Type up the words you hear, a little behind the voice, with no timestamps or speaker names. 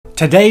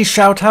Today's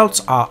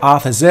shoutouts are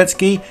Arthur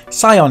Zertsky,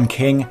 Scion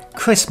King,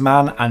 Chris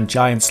Mann and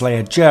Giant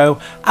Slayer Joe.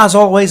 As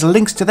always,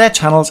 links to their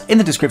channels in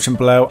the description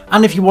below,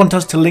 and if you want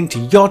us to link to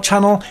your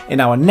channel in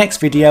our next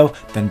video,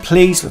 then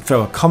please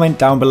throw a comment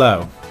down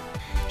below.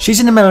 She's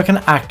an American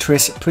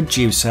actress,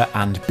 producer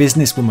and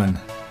businesswoman.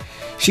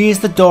 She is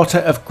the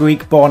daughter of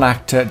Greek-born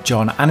actor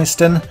John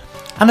Aniston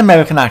and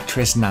American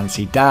actress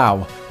Nancy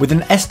Dow, with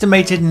an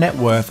estimated net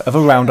worth of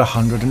around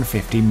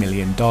 $150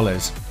 million.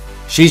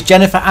 She's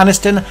Jennifer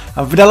Aniston,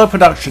 and Vidello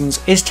Productions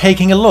is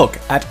taking a look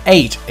at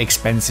 8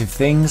 expensive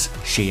things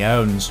she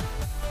owns.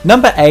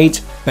 Number 8.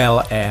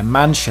 Bel Air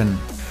Mansion.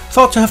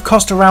 Thought to have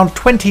cost around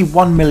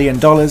 $21 million,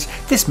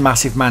 this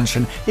massive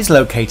mansion is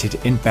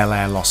located in Bel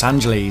Air, Los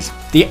Angeles.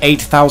 The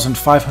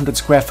 8,500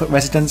 square foot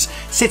residence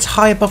sits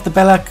high above the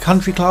Bel Air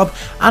Country Club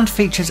and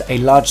features a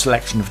large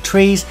selection of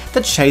trees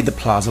that shade the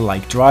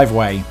plaza-like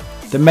driveway.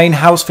 The main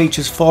house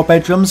features 4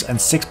 bedrooms and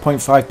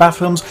 6.5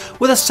 bathrooms,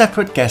 with a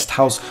separate guest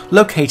house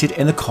located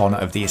in the corner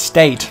of the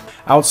estate.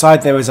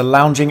 Outside there is a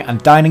lounging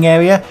and dining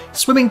area,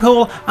 swimming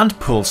pool and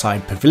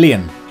poolside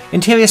pavilion.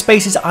 Interior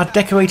spaces are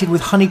decorated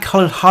with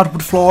honey-coloured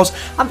hardwood floors,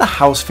 and the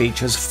house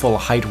features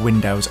full-height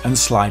windows and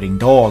sliding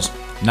doors.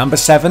 Number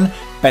 7.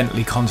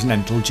 Bentley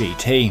Continental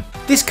GT.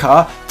 This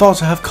car, thought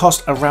to have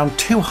cost around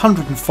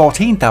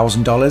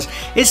 $214,000,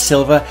 is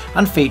silver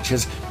and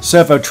features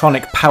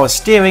servotronic power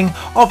steering,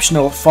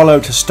 optional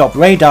follow-to-stop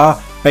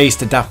radar,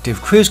 based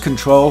adaptive cruise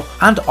control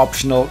and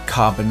optional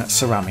carbon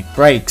ceramic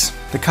brakes.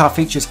 The car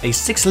features a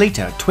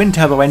 6-litre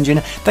twin-turbo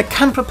engine that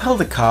can propel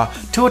the car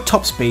to a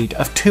top speed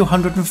of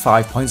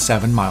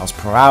 205.7 miles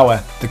per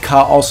hour. The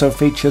car also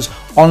features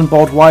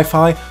onboard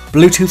Wi-Fi,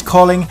 Bluetooth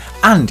calling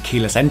and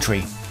keyless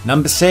entry.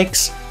 Number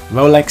 6.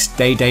 Rolex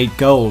Day-Date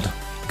Gold.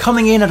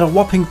 Coming in at a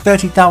whopping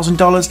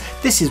 $30,000,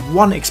 this is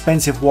one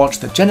expensive watch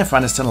that Jennifer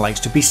Aniston likes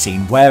to be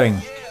seen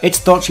wearing. It's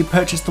thought she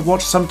purchased the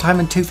watch sometime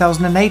in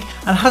 2008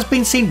 and has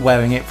been seen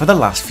wearing it for the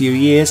last few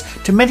years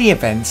to many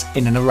events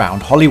in and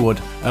around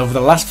Hollywood. Over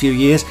the last few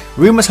years,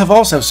 rumours have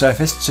also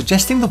surfaced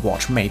suggesting the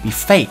watch may be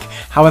fake.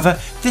 However,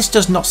 this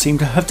does not seem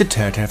to have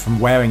deterred her from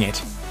wearing it.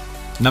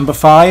 Number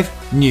 5.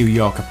 New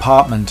York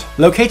Apartment.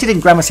 Located in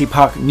Gramercy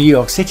Park, New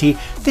York City,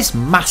 this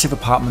massive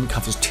apartment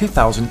covers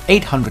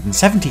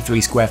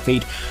 2,873 square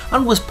feet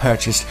and was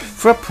purchased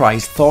for a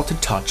price thought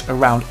to touch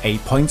around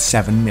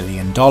 $8.7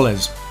 million.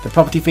 The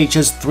property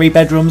features 3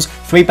 bedrooms,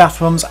 3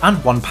 bathrooms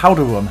and 1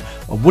 powder room,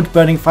 a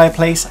wood-burning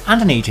fireplace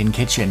and an eat-in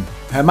kitchen.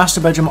 Her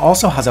master bedroom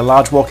also has a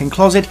large walk-in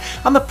closet,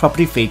 and the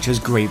property features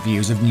great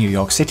views of New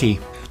York City.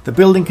 The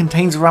building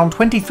contains around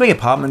 23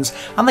 apartments,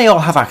 and they all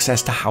have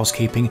access to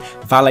housekeeping,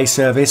 valet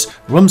service,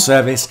 room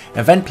service,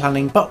 event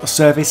planning, butler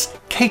service,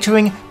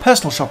 catering,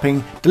 personal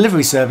shopping,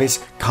 delivery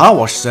service, car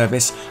wash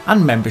service,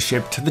 and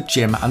membership to the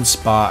gym and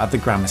spa at the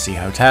Gramercy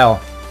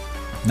Hotel.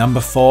 Number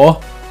 4.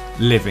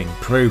 Living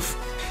Proof.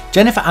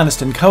 Jennifer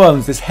Aniston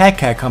co-owns this hair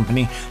care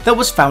company that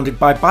was founded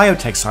by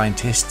biotech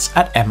scientists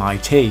at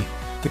MIT.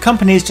 The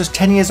company is just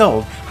 10 years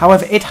old,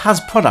 however it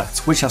has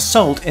products which are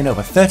sold in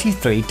over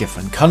 33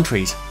 different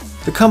countries.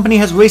 The company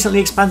has recently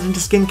expanded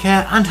into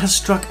skincare and has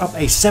struck up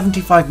a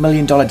 $75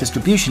 million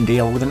distribution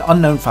deal with an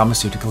unknown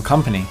pharmaceutical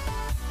company.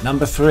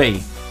 Number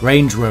 3.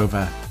 Range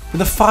Rover.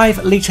 With a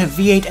 5-litre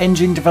V8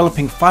 engine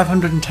developing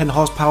 510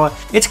 horsepower,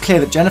 it's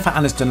clear that Jennifer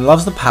Aniston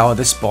loves the power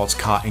this sports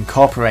car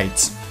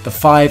incorporates. The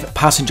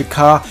 5-passenger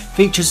car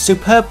features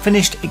superb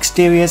finished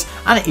exteriors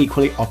and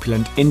equally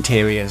opulent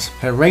interiors.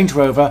 Her Range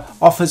Rover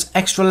offers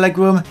extra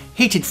legroom,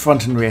 heated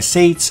front and rear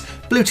seats,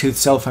 Bluetooth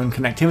cell phone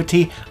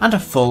connectivity and a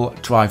full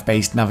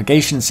drive-based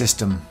navigation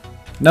system.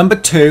 Number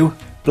 2.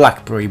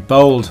 BlackBerry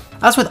Bold.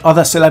 As with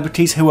other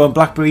celebrities who own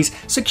Blackberries,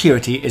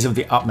 security is of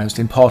the utmost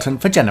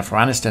importance for Jennifer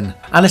Aniston.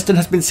 Aniston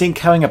has been seen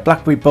carrying a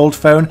BlackBerry Bold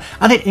phone,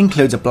 and it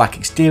includes a black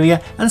exterior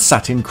and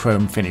satin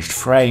chrome finished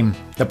frame.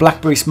 The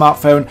BlackBerry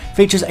smartphone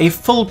features a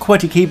full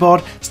QWERTY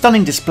keyboard,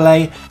 stunning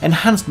display,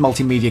 enhanced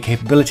multimedia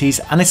capabilities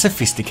and a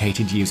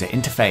sophisticated user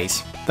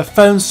interface. The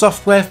phone's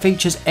software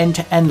features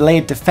end-to-end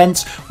layered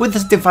defense, with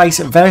the device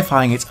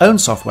verifying its own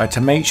software to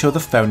make sure the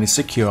phone is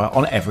secure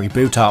on every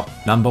boot up.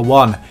 Number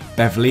 1.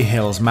 Beverly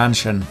Hills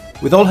Mansion.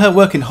 With all her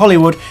work in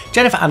Hollywood,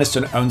 Jennifer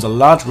Aniston owns a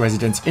large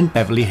residence in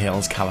Beverly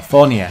Hills,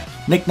 California.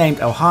 Nicknamed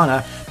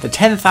Ohana, the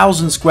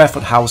 10,000 square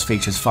foot house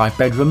features 5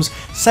 bedrooms,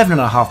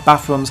 7.5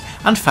 bathrooms,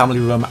 and family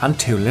room and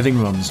 2 living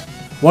rooms.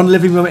 One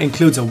living room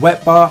includes a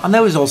wet bar, and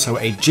there is also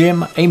a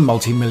gym, a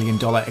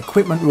multi-million-dollar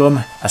equipment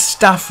room, a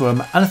staff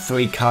room, and a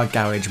 3-car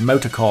garage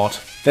motor court.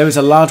 There is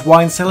a large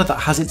wine cellar that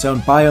has its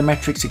own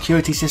biometric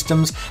security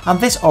systems, and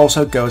this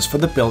also goes for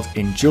the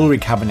built-in jewellery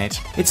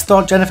cabinet. It's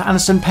thought Jennifer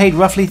Aniston paid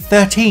roughly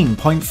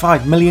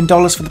 $13.5 million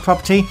for the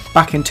property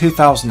back in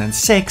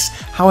 2006,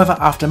 however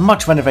after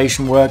much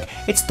renovation work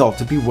it's thought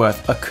to be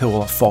worth a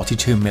cool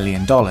 $42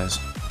 million.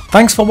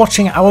 Thanks for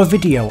watching our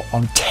video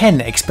on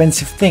 10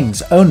 expensive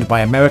things owned by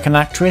American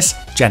actress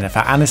Jennifer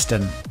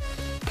Aniston.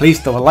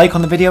 Please throw a like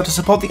on the video to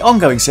support the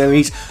ongoing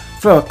series,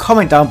 throw a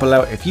comment down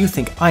below if you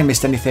think I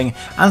missed anything,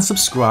 and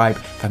subscribe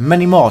for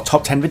many more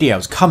top 10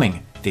 videos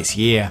coming this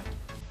year.